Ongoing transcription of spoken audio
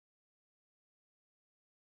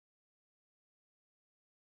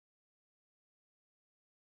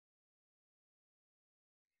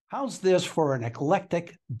How's this for an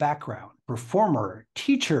eclectic background? Performer,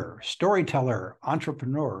 teacher, storyteller,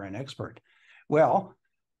 entrepreneur, and expert. Well,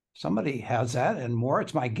 somebody has that and more.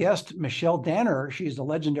 It's my guest, Michelle Danner. She's a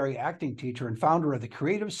legendary acting teacher and founder of the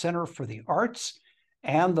Creative Center for the Arts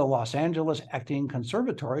and the Los Angeles Acting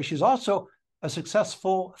Conservatory. She's also a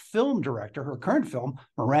successful film director. Her current film,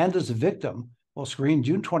 Miranda's Victim, will screen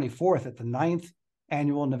June 24th at the 9th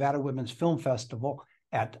Annual Nevada Women's Film Festival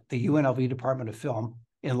at the UNLV Department of Film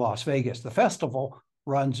in Las Vegas. The festival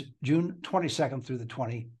runs June 22nd through the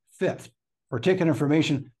 25th. For ticket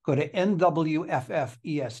information, go to nwffest.com.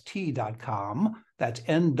 That's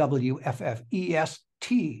nwffest.com.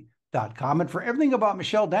 And for everything about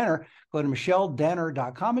Michelle Danner, go to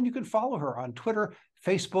michelledanner.com, and you can follow her on Twitter,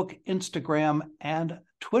 Facebook, Instagram, and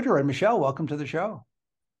Twitter. And Michelle, welcome to the show.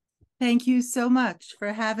 Thank you so much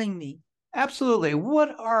for having me. Absolutely.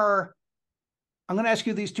 I'm going to ask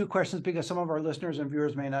you these two questions because some of our listeners and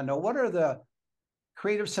viewers may not know. What are the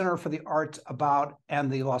Creative Center for the Arts about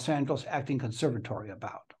and the Los Angeles Acting Conservatory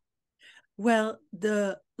about? Well,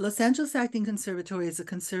 the Los Angeles Acting Conservatory is a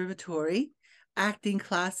conservatory, acting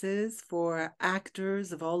classes for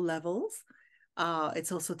actors of all levels.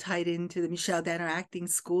 It's also tied into the Michelle Danner Acting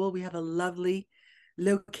School. We have a lovely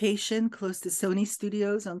location close to Sony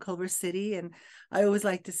Studios on Culver City. And I always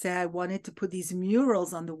like to say I wanted to put these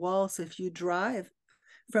murals on the wall. So if you drive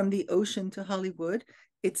from the ocean to Hollywood,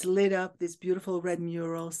 it's lit up. This beautiful red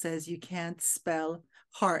mural says you can't spell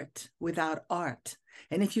heart without art.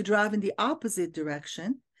 And if you drive in the opposite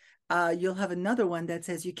direction, you'll have another one that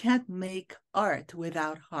says you can't make art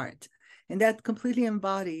without heart. And that completely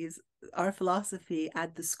embodies our philosophy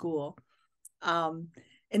at the school.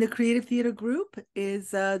 And the Creative Theater Group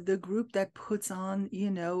is the group that puts on,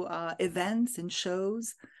 events and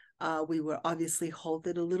shows. We were obviously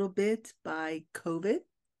halted a little bit by COVID,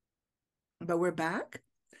 but we're back.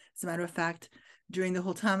 As a matter of fact, during the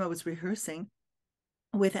whole time I was rehearsing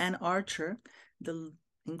with Ann Archer, the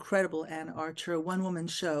incredible Ann Archer, a one-woman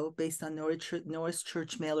show based on Norris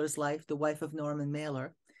Church Mailer's life, the wife of Norman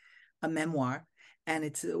Mailer, a memoir. And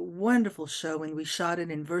it's a wonderful show, and we shot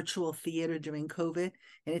it in virtual theater during COVID,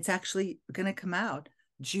 and it's actually going to come out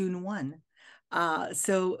June 1.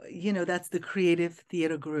 So, that's the Creative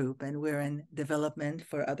Theater Group, and we're in development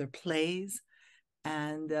for other plays.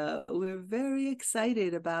 And we're very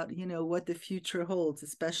excited about, what the future holds,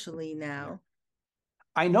 especially now.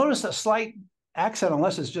 I noticed a slight accent,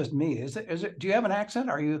 unless it's just me. Is it? Do you have an accent?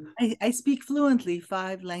 Are you? I speak fluently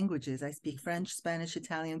 5 languages. I speak French, Spanish,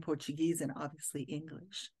 Italian, Portuguese, and obviously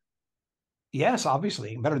English. Yes,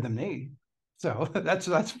 obviously better than me. So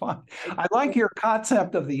that's fun. I like your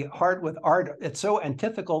concept of the heart with art. It's so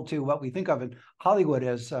antithetical to what we think of in Hollywood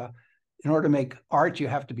as in order to make art, you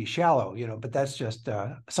have to be shallow, but that's just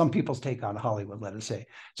some people's take on Hollywood, let us say.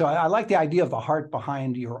 So I like the idea of the heart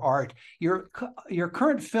behind your art. Your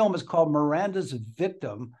current film is called Miranda's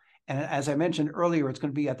Victim. And as I mentioned earlier, it's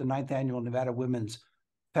going to be at the 9th Annual Nevada Women's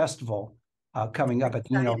Festival coming up at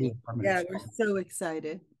the UNLV Department. Yeah, we're so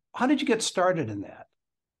excited. How did you get started in that?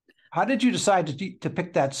 How did you decide to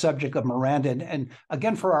pick that subject of Miranda? And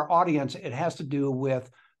again, for our audience, it has to do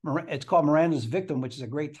with, it's called Miranda's Victim, which is a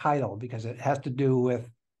great title because it has to do with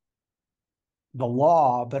the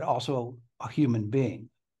law, but also a human being.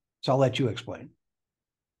 So I'll let you explain.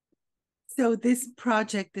 So this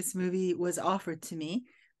project, this movie was offered to me,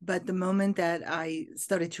 but the moment that I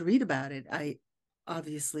started to read about it, I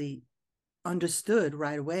obviously understood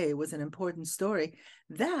right away it was an important story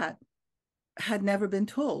that had never been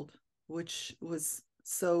told, which was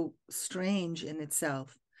so strange in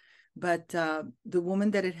itself. But the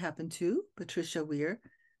woman that it happened to, Patricia Weir,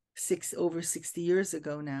 over 60 years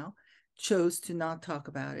ago now, chose to not talk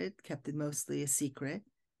about it, kept it mostly a secret,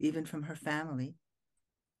 even from her family.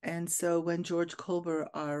 And so when George Colbert,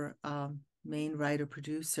 our main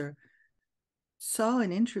writer-producer, saw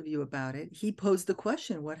an interview about it, he posed the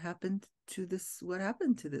question, what happened to this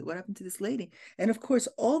lady? And of course,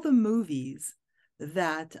 all the movies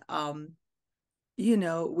that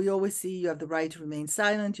we always see, you have the right to remain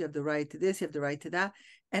silent, you have the right to this, you have the right to that.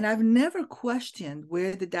 And I've never questioned,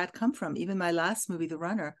 where did that come from? Even my last movie, The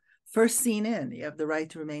Runner, first scene in, you have the right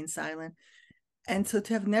to remain silent. And so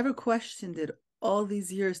to have never questioned it all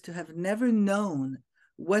these years, to have never known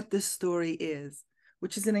what the story is,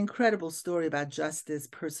 which is an incredible story about justice,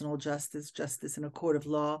 personal justice, justice in a court of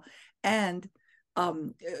law. And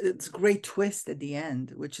it's a great twist at the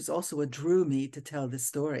end, which is also what drew me to tell this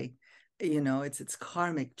story. It's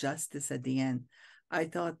karmic justice at the end. I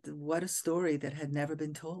thought, what a story that had never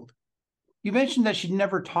been told. You mentioned that she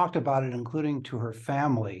never talked about it, including to her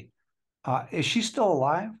family. Is she still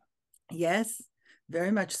alive? Yes.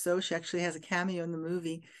 Very much so. She actually has a cameo in the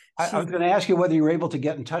movie. I She's was going to ask you whether you were able to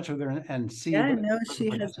get in touch with her and see Yeah, what no, her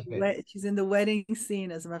participate. she's in the wedding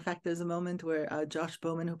scene. As a matter of fact, there's a moment where Josh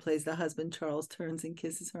Bowman, who plays the husband Charles, turns and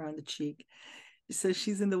kisses her on the cheek. So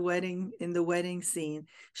she's in the wedding scene.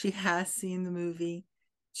 She has seen the movie.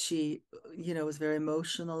 She, was very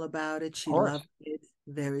emotional about it. Of She course. loved it.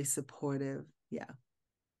 Very supportive. Yeah.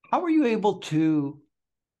 How were you able to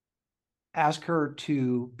ask her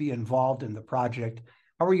to be involved in the project?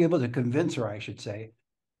 How were you able to convince her, I should say,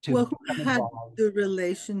 to Well, who become had involved? the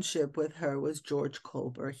relationship with her was George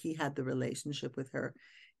Colbert. He had the relationship with her,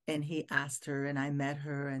 and he asked her, and I met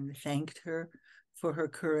her and thanked her for her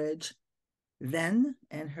courage then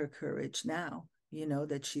and her courage now,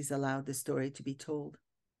 that she's allowed the story to be told.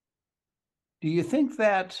 Do you think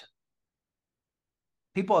that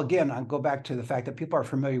people, again, I'll go back to the fact that people are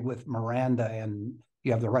familiar with Miranda and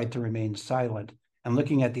you have the right to remain silent, and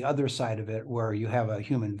looking at the other side of it where you have a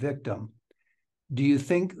human victim, do you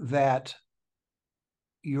think that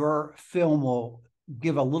your film will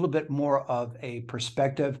give a little bit more of a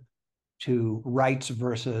perspective to rights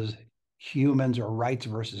versus humans or rights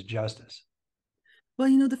versus justice?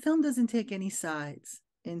 Well, the film doesn't take any sides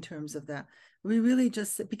in terms of that. We really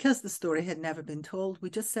just, because the story had never been told, we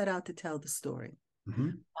just set out to tell the story. Mm-hmm.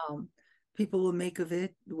 Um, People will make of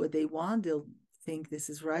it what they want. They'll think this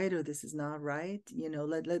is right or this is not right.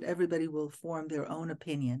 Let everybody will form their own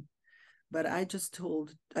opinion. But I chose to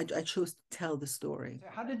tell the story.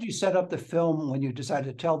 How did you set up the film when you decided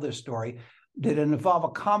to tell this story? Did it involve a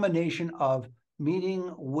combination of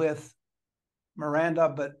meeting with Miranda,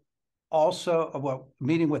 but also, well,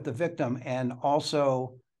 meeting with the victim and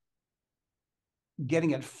also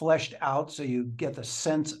getting it fleshed out so you get the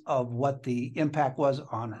sense of what the impact was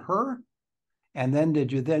on her? And then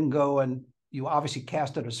did you then go and you obviously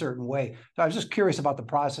cast it a certain way? So I was just curious about the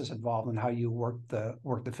process involved and how you work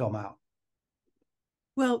the film out.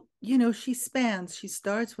 Well, she spans. She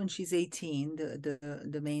starts when she's 18,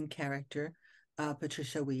 the main character,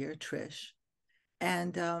 Patricia Weir, Trish.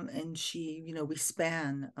 And she, we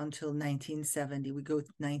span until 1970. We go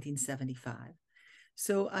to 1975.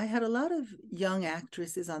 So I had a lot of young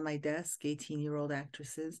actresses on my desk, 18-year-old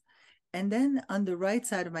actresses. And then on the right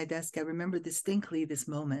side of my desk, I remember distinctly this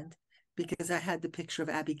moment because I had the picture of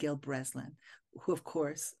Abigail Breslin, who, of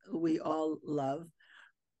course, we all love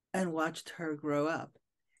and watched her grow up.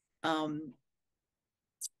 Um,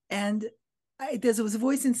 and there was a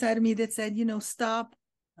voice inside of me that said, stop.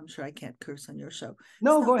 I'm sure I can't curse on your show.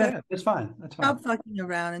 No, go Stop ahead. It's fine. That's fine. stop fucking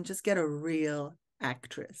around and just get a real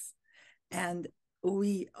actress. And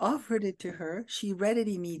we offered it to her. She read it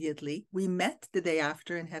immediately. We met the day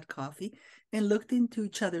after and had coffee and looked into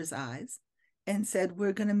each other's eyes and said,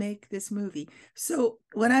 we're going to make this movie. So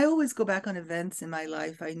when I always go back on events in my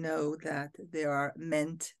life, I know that there are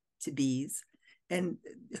meant to be's. And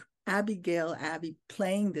Abby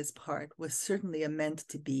playing this part was certainly a meant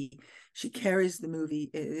to be. She carries the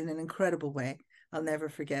movie in an incredible way. I'll never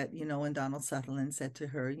forget, when Donald Sutherland said to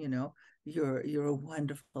her, you're a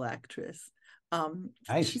wonderful actress.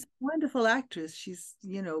 Nice. She's a wonderful actress. She's,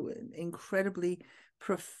 incredibly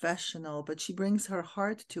professional, but she brings her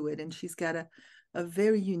heart to it, and she's got a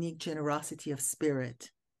very unique generosity of spirit.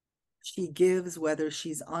 She gives whether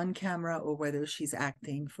she's on camera or whether she's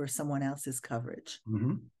acting for someone else's coverage.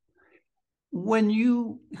 Mm-hmm. When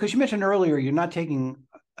because you mentioned earlier, you're not taking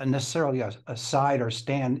necessarily a side or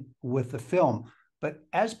stand with the film, but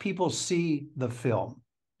as people see the film,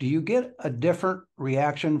 do you get a different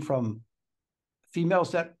reaction from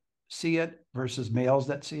females that see it versus males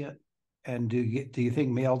that see it? And do you think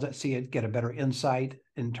males that see it get a better insight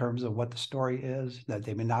in terms of what the story is that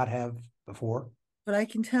they may not have before? But I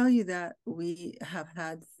can tell you that we have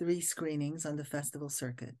had 3 screenings on the festival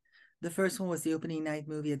circuit. The first one was the opening night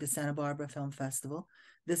movie at the Santa Barbara Film Festival.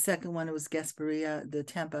 The second one was Gasparilla, the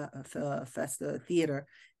Tampa Theater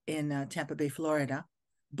in Tampa Bay, Florida.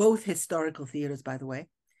 Both historical theaters, by the way.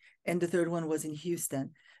 And the third one was in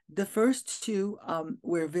Houston. The first 2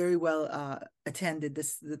 were very well attended.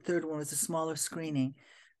 The third one was a smaller screening,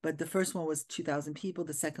 but the first one was 2,000 people.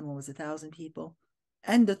 The second one was 1,000 people.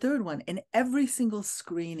 And the third one, in every single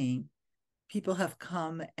screening, people have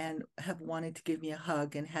come and have wanted to give me a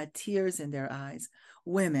hug and had tears in their eyes,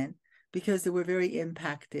 women, because they were very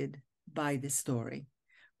impacted by this story.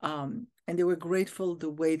 And they were grateful the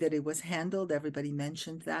way that it was handled. Everybody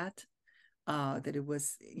mentioned that it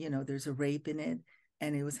was, there's a rape in it,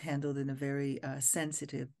 and it was handled in a very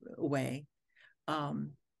sensitive way.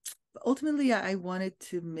 Ultimately, I wanted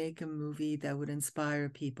to make a movie that would inspire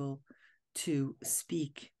people to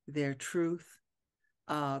speak their truth,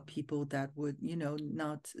 people that would,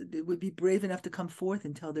 not, they would be brave enough to come forth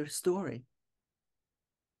and tell their story.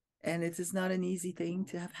 And it is not an easy thing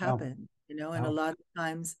to have No, happen, and a no. lot of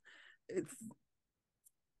times it's,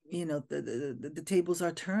 the tables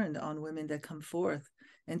are turned on women that come forth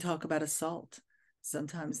and talk about assault.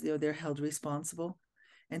 Sometimes they're held responsible.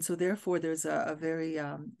 And so therefore there's a very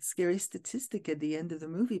scary statistic at the end of the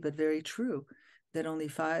movie, but very true, that only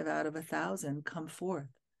 5 out of 1,000 come forth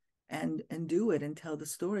and do it and tell the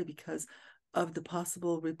story because of the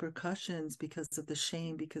possible repercussions, because of the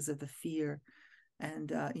shame, because of the fear,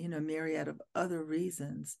 and myriad of other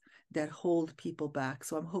reasons that hold people back.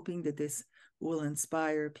 So I'm hoping that this will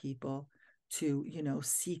inspire people to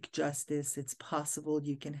seek justice. It's possible,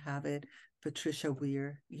 you can have it. Patricia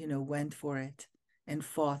Weir went for it and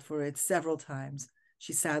fought for it several times.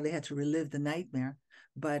 She sadly had to relive the nightmare,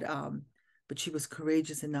 but she was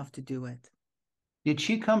courageous enough to do it. Did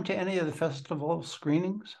she come to any of the festival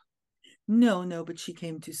screenings? No, but she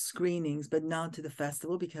came to screenings, but not to the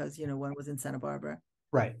festival because one was in Santa Barbara.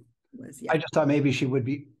 Right. Was I yeah. just thought maybe she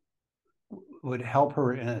would help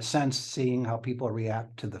her in a sense, seeing how people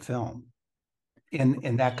react to the film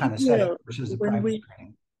in that She kind of setting will versus the when private we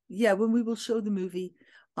screening. yeah, when we will show the movie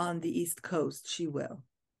on the East Coast, she will.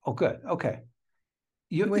 Oh, good. Okay.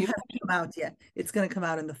 We You haven't come out yet. It's going to come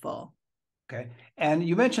out in the fall. okay? And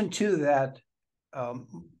you mentioned too that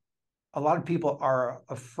um, a lot of people are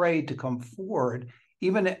afraid to come forward,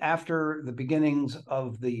 even after the beginnings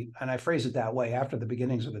of and I phrase it that way, after the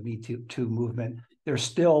beginnings of the Me Too movement. There's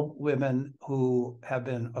still women who have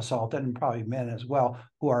been assaulted, and probably men as well,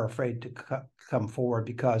 who are afraid to come forward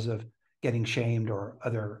because of getting shamed or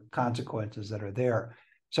other consequences that are there.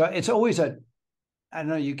 So it's always I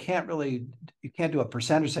know you can't do a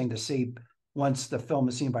percentage thing to see once the film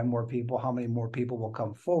is seen by more people, how many more people will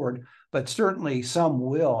come forward, but certainly some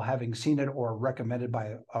will, having seen it or recommended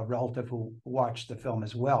by a relative who watched the film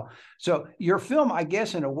as well. So your film, I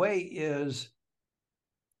guess, in a way is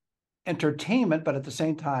entertainment, but at the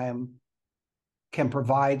same time can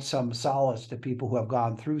provide some solace to people who have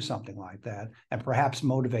gone through something like that and perhaps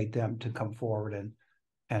motivate them to come forward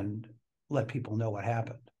and let people know what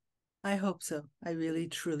happened. I hope so. I really,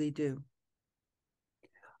 truly do.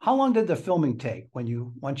 How long did the filming take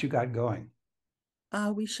once you got going?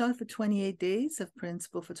 We shot for 28 days of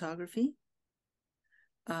principal photography,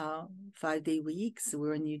 5-day weeks. We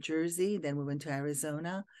were in New Jersey, then we went to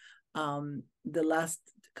Arizona. The last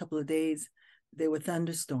couple of days, there were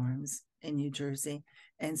thunderstorms in New Jersey.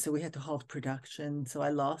 And so we had to halt production. So I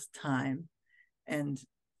lost time. And,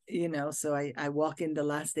 so I walk in the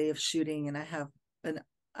last day of shooting and I have an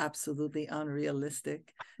absolutely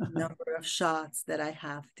unrealistic number of shots that I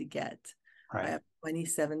have to get. I Right. have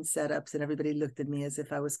 27 setups, and everybody looked at me as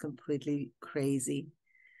if I was completely crazy.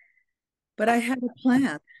 But I had a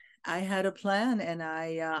plan. I had a plan, and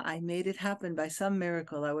I made it happen by some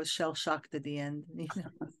miracle. I was shell shocked at the end.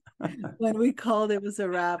 When we called it was a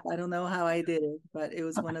wrap. I don't know how I did it, but it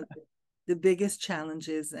was one of the biggest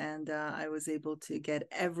challenges, and I was able to get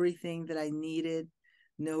everything that I needed.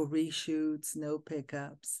 No reshoots, no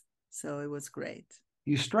pickups. So it was great.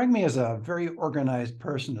 You strike me as a very organized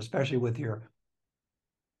person, especially with your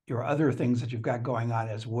other things that you've got going on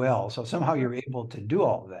as well. So somehow you're able to do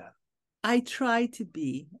all of that. I try to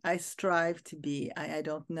be. I strive to be. I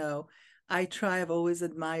don't know. I try. I've always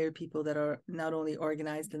admired people that are not only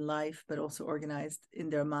organized in life, but also organized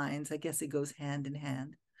in their minds. I guess it goes hand in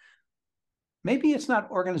hand. Maybe it's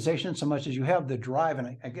not organization so much as you have the drive.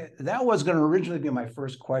 And I get, that was going to originally be my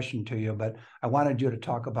first question to you, but I wanted you to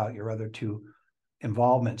talk about your other two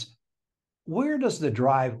involvements. Where does the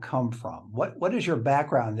drive come from? What is your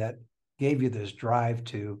background that gave you this drive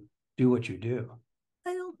to do what you do?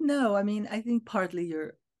 I don't know. I mean, I think partly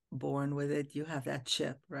you're born with it. You have that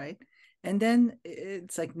chip, right? And then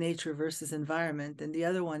it's like nature versus environment. And the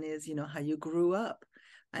other one is, how you grew up.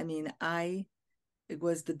 I mean, I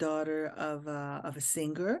was the daughter of a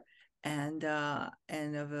singer and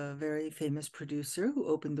of a very famous producer who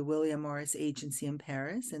opened the William Morris Agency in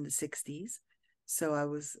Paris in the 60s. So I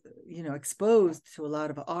was, exposed to a lot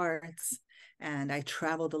of arts, and I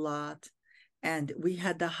traveled a lot. And we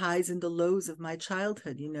had the highs and the lows of my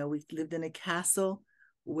childhood. We lived in a castle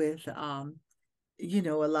with a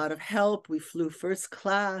lot of help. We flew first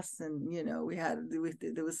class, and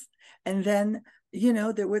there was, and then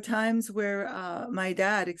there were times where my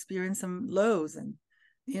dad experienced some lows, and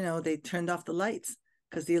they turned off the lights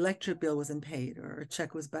because the electric bill wasn't paid or a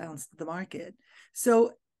check was bounced at the market.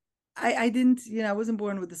 So I didn't, I wasn't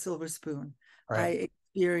born with a silver spoon. Right. I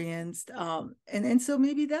experienced, and so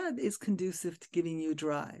maybe that is conducive to giving you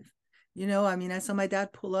drive. You know, I mean, I saw my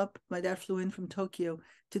dad pull up. My dad flew in from Tokyo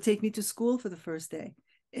to take me to school for the first day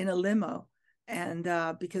in a limo. And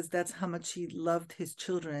because that's how much he loved his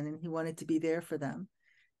children and he wanted to be there for them.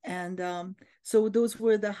 And so those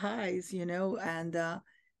were the highs, you know,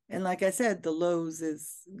 and like I said, the lows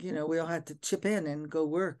is, you know, we all had to chip in and go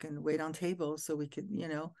work and wait on tables so we could, you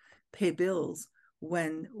know, pay bills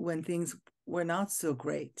when things were not so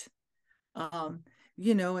great. um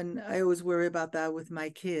you know, and I always worry about that with my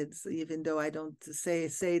kids, even though I don't say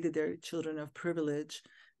that they're children of privilege.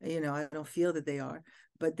 You know, I don't feel that they are,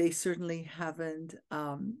 but they certainly haven't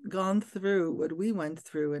gone through what we went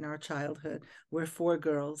through in our childhood. We're four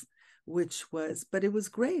girls, which was, but it was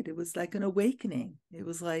great. It was like an awakening. It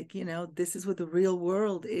was like, you know, this is what the real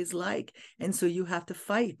world is like, and so you have to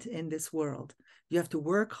fight in this world. You have to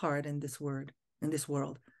work hard in this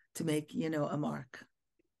world to make, you know, a mark.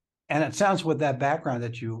 And it sounds with that background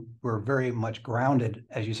that you were very much grounded,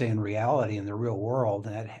 as you say, in reality, in the real world.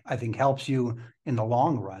 And that, I think, helps you in the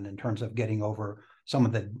long run in terms of getting over some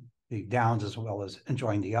of the downs as well as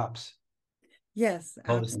enjoying the ups, Yes,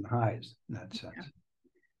 lows absolutely. and highs in that sense.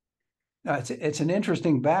 No, it's an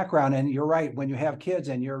interesting background. And you're right, when you have kids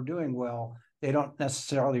and you're doing well, they don't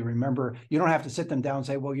necessarily remember. You don't have to sit them down and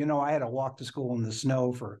say, well, you know, I had to walk to school in the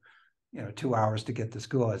snow for, 2 hours to get to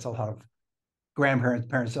school. It's a lot of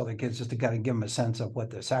parents tell their kids just to kind of give them a sense of what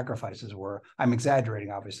the sacrifices were. I'm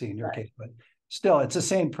exaggerating, obviously, in your case, but still, it's the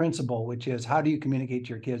same principle, which is how do you communicate to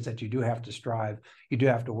your kids that you do have to strive, you do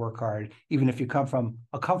have to work hard, even if you come from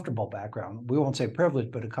a comfortable background. We won't say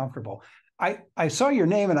privileged, but a comfortable. I saw your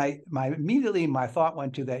name and immediately my thought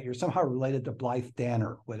went to that you're somehow related to Blythe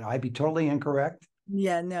Danner. Would I be totally incorrect?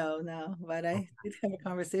 Yeah, no, but I did have a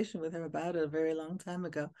conversation with her about it a very long time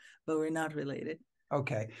ago, but we're not related.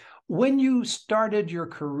 Okay. When you started your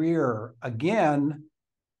career again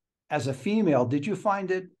as a female, did you find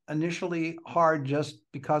it initially hard just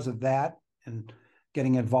because of that and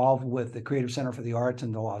getting involved with the Creative Center for the Arts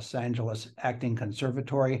and the Los Angeles Acting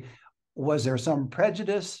Conservatory? Was there some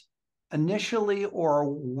prejudice initially,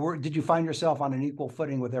 or did you find yourself on an equal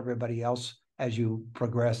footing with everybody else as you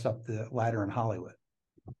progressed up the ladder in Hollywood?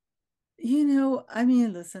 You know, I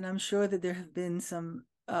mean, listen, I'm sure that there have been some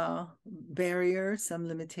barriers, some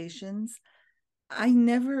limitations. I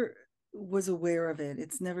never was aware of it.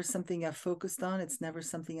 It's never something I've focused on. It's never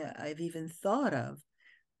something I've even thought of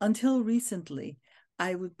until recently.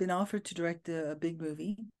 I've been offered to direct a big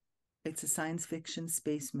movie. It's a science fiction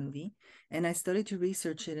space movie. And I started to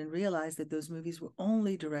research it and realized that those movies were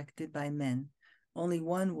only directed by men. Only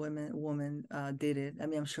one woman did it. I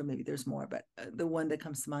mean, I'm sure maybe there's more, but the one that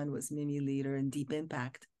comes to mind was Mimi Leader in Deep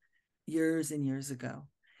Impact years and years ago.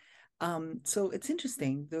 So it's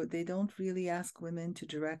interesting, though they don't really ask women to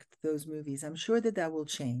direct those movies. I'm sure that that will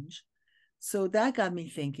change. So that got me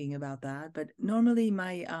thinking about that. But normally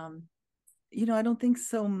my you know, I don't think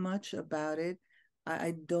so much about it.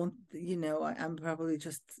 I don't, you know, I'm probably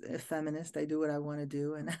just a feminist. I do what I want to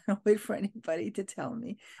do, and I don't wait for anybody to tell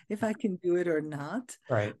me if I can do it or not.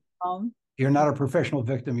 Right. Um, You're not a professional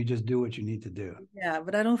victim. You just do what you need to do. yeah,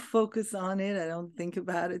 but I don't focus on it. I don't think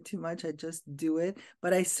about it too much. I just do it.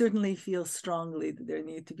 But I certainly feel strongly that there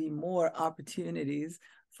need to be more opportunities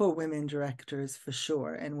for women directors for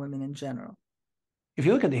sure, and women in general. If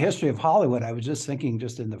you look at the history of Hollywood, I was just thinking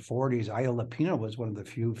just in the 40s, Ida Lupino was one of the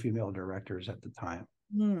few female directors at the time.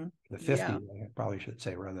 The Yeah, 50s, I probably should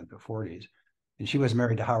say, rather than the 40s. And she was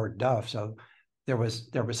married to Howard Duff. So there was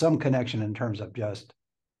some connection in terms of just,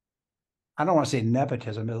 I don't want to say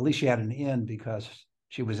nepotism, but at least she had an in because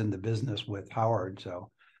she was in the business with Howard. So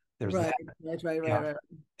there's right, that. Yeah, right.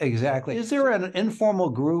 exactly. Is there an informal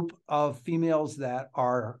group of females that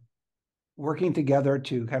are working together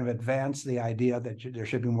to kind of advance the idea that there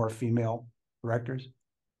should be more female directors?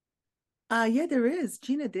 Yeah, there is.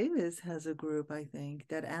 Gina Davis has a group, I think,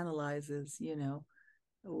 that analyzes, you know,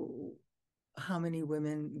 how many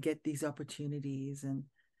women get these opportunities, and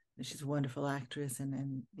she's a wonderful actress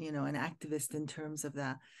and you know, an activist in terms of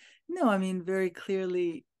that. No, I mean, very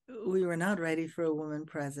clearly we were not ready for a woman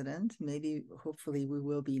president. Maybe hopefully we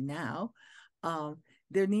will be now. um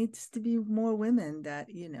there needs to be more women that,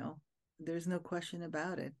 you know, there's no question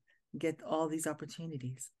about it, get all these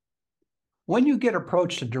opportunities. When you get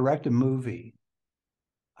approached to direct a movie,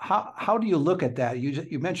 how do you look at that?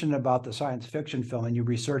 You mentioned about the science fiction film and you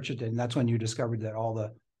researched it, and that's when you discovered that all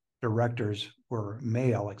the directors were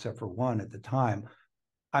male except for one at the time.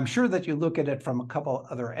 I'm sure that you look at it from a couple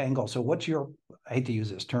other angles. So what's your, I hate to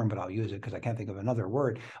use this term, but I'll use it because I can't think of another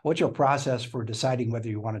word. What's your process for deciding whether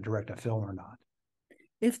you want to direct a film or not?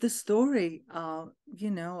 If the story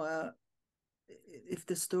you know, if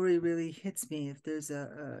the story really hits me, if there's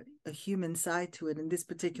a human side to it. In this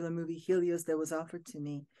particular movie, Helios, that was offered to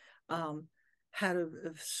me, had a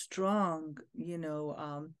strong,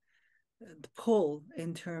 pull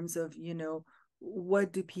in terms of,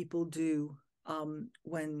 what do people do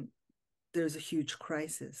when there's a huge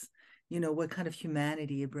crisis? What kind of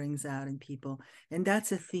humanity it brings out in people. And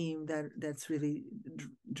that's a theme that's really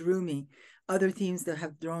drew me. Other themes that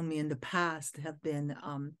have drawn me in the past have been,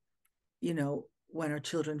 when our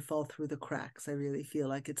children fall through the cracks. I really feel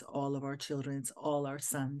like it's all of our children, it's all our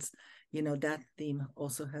sons. That theme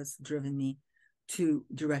also has driven me to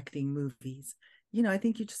directing movies. I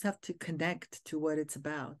think you just have to connect to what it's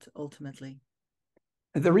about ultimately.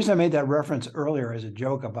 The reason I made that reference earlier as a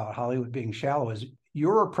joke about Hollywood being shallow is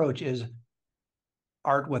your approach is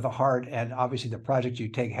art with a heart, and obviously the projects you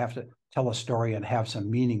take have to tell a story and have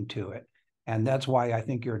some meaning to it. And that's why I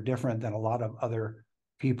think you're different than a lot of other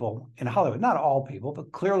people in Hollywood. Not all people,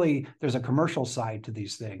 but clearly there's a commercial side to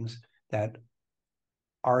these things that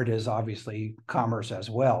art is obviously commerce as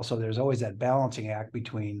well. So there's always that balancing act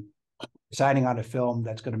between deciding on a film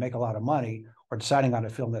that's going to make a lot of money or deciding on a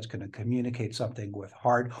film that's going to communicate something with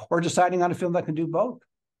heart, or deciding on a film that can do both.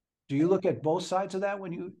 Do you look at both sides of that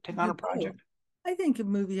when you take on a project? I think a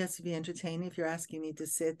movie has to be entertaining. If you're asking me to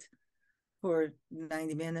sit for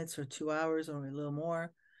 90 minutes or 2 hours or a little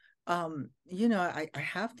more, I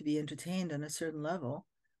have to be entertained on a certain level.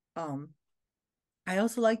 I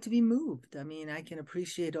also like to be moved. I mean, I can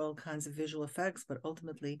appreciate all kinds of visual effects, but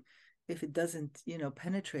ultimately, if it doesn't,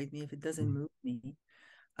 penetrate me, if it doesn't move me,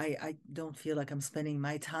 I don't feel like I'm spending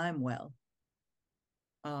my time well.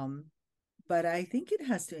 But I think it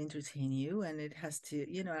has to entertain you, and it has to,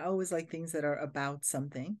 I always like things that are about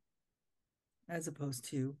something as opposed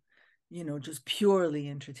to, just purely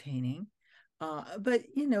entertaining. But,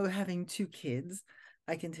 having two kids,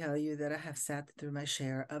 I can tell you that I have sat through my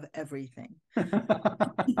share of everything.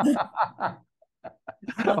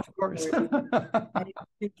 Of course.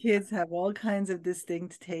 The kids have all kinds of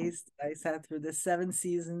distinct tastes. I sat through the 7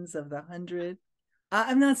 seasons of The 100.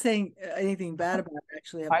 I'm not saying anything bad about it.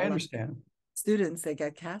 Actually, I have I understand. students that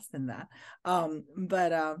get cast in that.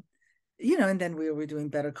 But and then we were doing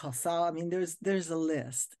Better Call Saul. I mean, there's a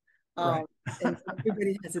list. Right. And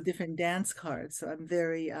everybody has a different dance card. So I'm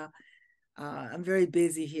very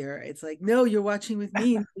busy here. It's like, no, you're watching with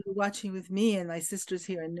me, and you're watching with me, and my sister's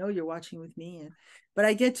here, and no, you're watching with me. But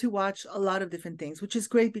I get to watch a lot of different things, which is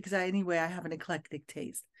great because I have an eclectic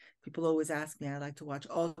taste. People always ask me, I like to watch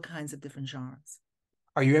all kinds of different genres.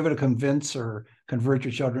 Are you able to convince or convert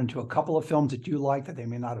your children to a couple of films that you like that they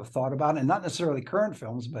may not have thought about, and not necessarily current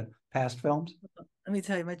films, but past films? Let me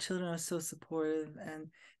tell you, my children are so supportive, and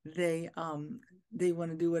they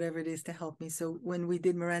want to do whatever it is to help me. So when we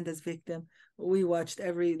did Miranda's Victim, we watched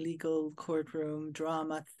every legal courtroom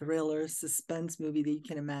drama, thriller, suspense movie that you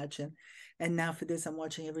can imagine. And now for this, I'm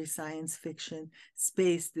watching every science fiction,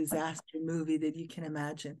 space disaster movie that you can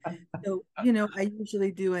imagine. So, I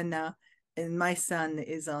usually do, and my son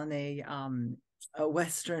is on a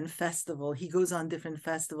Western festival. He goes on different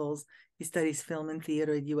festivals. He studies film and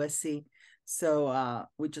theater at USC. So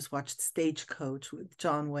we just watched Stagecoach with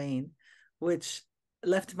John Wayne, which,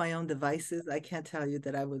 left to my own devices, I can't tell you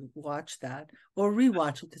that I would watch that or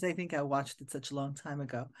rewatch it because I think I watched it such a long time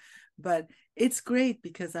ago. But it's great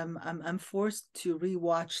because I'm forced to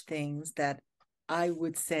rewatch things that I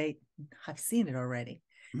would say I've seen it already.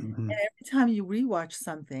 Mm-hmm. And every time you rewatch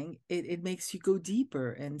something, it makes you go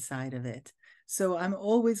deeper inside of it. So I'm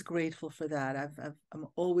always grateful for that. I'm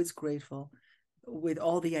always grateful with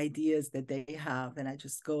all the ideas that they have, and I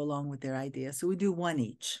just go along with their ideas. So we do one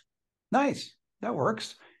each. Nice. That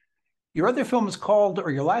works. Your other film is called, or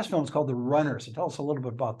your last film is called The Runner. So tell us a little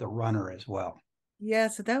bit about The Runner as well. Yeah,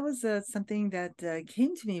 so that was something that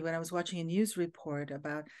came to me when I was watching a news report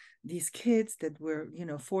about these kids that were,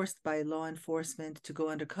 forced by law enforcement to go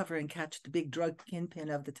undercover and catch the big drug kingpin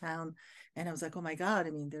of the town. And I was like, oh my God, I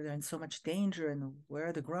mean, they're in so much danger, and where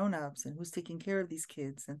are the grown-ups, and who's taking care of these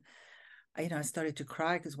kids? And I started to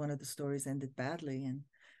cry because one of the stories ended badly. And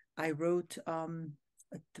I wrote a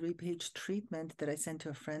 3-page treatment that I sent to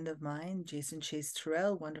a friend of mine, Jason Chase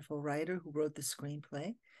Terrell, wonderful writer who wrote the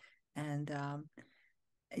screenplay. And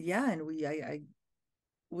yeah, and I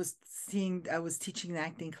was teaching an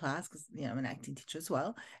acting class because I'm an acting teacher as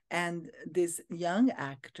well. And this young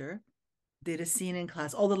actor did a scene in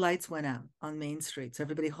class. All the lights went out on Main Street. So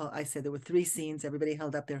I said there were 3 scenes, everybody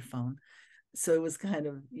held up their phone. So it was kind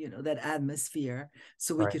of, that atmosphere.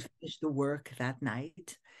 So we Right. could finish the work that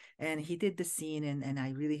night. And he did the scene, and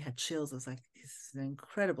I really had chills. I was like, this is an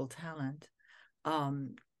incredible talent.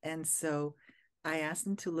 And so I asked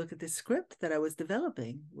him to look at the script that I was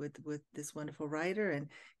developing with this wonderful writer, and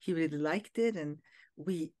he really liked it. And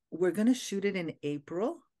we were going to shoot it in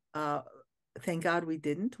April. Thank God we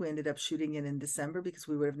didn't. We ended up shooting it in December because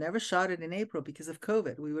we would have never shot it in April because of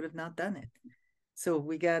COVID. We would have not done it. So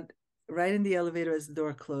we got right in the elevator as the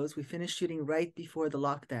door closed. We finished shooting right before the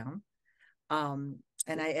lockdown.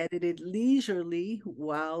 And I edited leisurely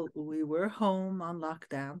while we were home on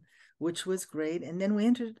lockdown, which was great. And then we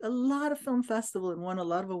entered a lot of film festival and won a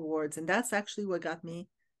lot of awards. And that's actually what got me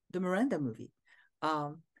the Miranda movie.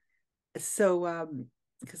 Because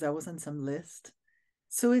I was on some list.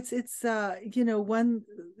 So it's one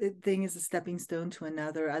thing is a stepping stone to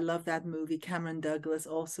another. I love that movie. Cameron Douglas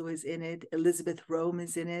also is in it. Elizabeth Rome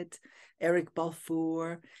is in it. Eric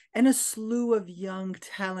Balfour, and a slew of young,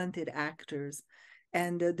 talented actors.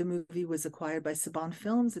 And the movie was acquired by Saban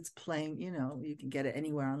Films. It's playing, you can get it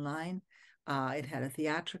anywhere online. It had a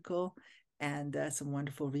theatrical and some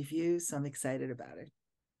wonderful reviews. So I'm excited about it.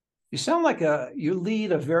 You sound like you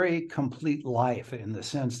lead a very complete life in the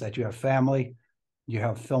sense that you have family, you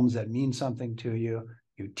have films that mean something to you,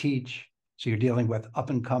 you teach, so you're dealing with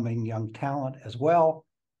up-and-coming young talent as well.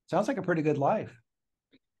 Sounds like a pretty good life.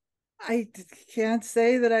 I can't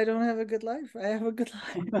say that I don't have a good life. I have a good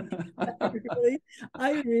life.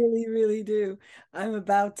 I really do. I'm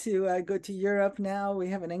about to go to Europe now. We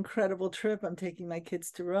have an incredible trip. I'm taking my kids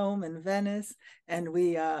to Rome and Venice, and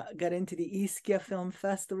we got into the Ischia Film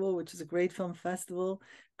Festival, which is a great film festival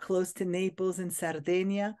close to Naples and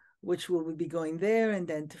Sardinia, which we'll be going there, and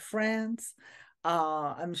then to France.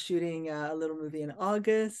 I'm shooting a little movie in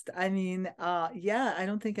August. I mean, I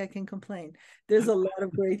don't think I can complain. There's a lot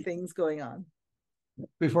of great things going on.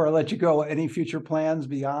 Before I let you go, any future plans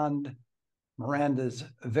beyond Miranda's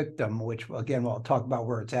Victim, which again, we'll talk about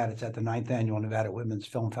where it's at. It's at the 9th Annual Nevada Women's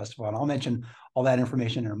Film Festival. And I'll mention all that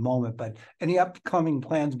information in a moment, but any upcoming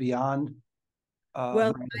plans beyond?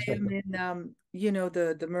 Well, I am in,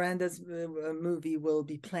 the Miranda's movie will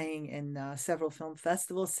be playing in several film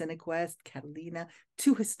festivals, CineQuest, Catalina,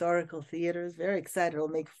 2 historical theaters. Very excited. It'll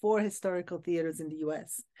make 4 historical theaters in the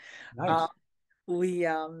U.S. Nice.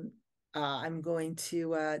 I'm going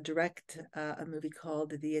to direct a movie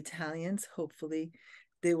called The Italians. Hopefully,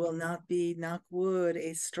 there will not be, knock wood,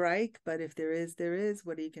 a strike. But if there is, there is.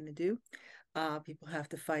 What are you going to do? People have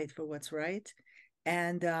to fight for what's right.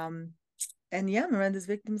 And Miranda's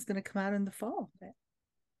Victim is going to come out in the fall.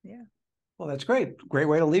 Yeah. Well, that's great. Great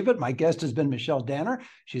way to leave it. My guest has been Michelle Danner.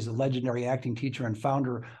 She's a legendary acting teacher and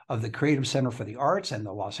founder of the Creative Center for the Arts and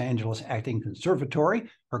the Los Angeles Acting Conservatory.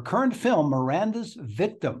 Her current film, Miranda's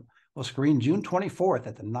Victim, will screen June 24th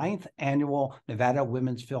at the 9th Annual Nevada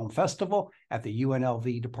Women's Film Festival at the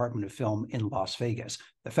UNLV Department of Film in Las Vegas.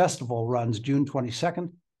 The festival runs June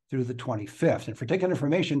 22nd through the 25th. And for ticket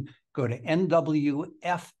information, go to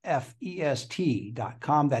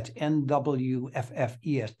nwffest.com. That's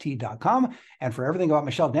nwffest.com. And for everything about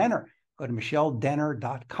Michelle Danner, go to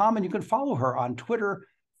michelledanner.com. And you can follow her on Twitter,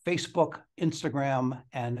 Facebook, Instagram,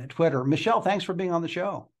 and Twitter. Michelle, thanks for being on the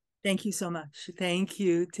show. Thank you so much. Thank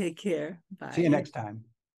you. Take care. Bye. See you next time.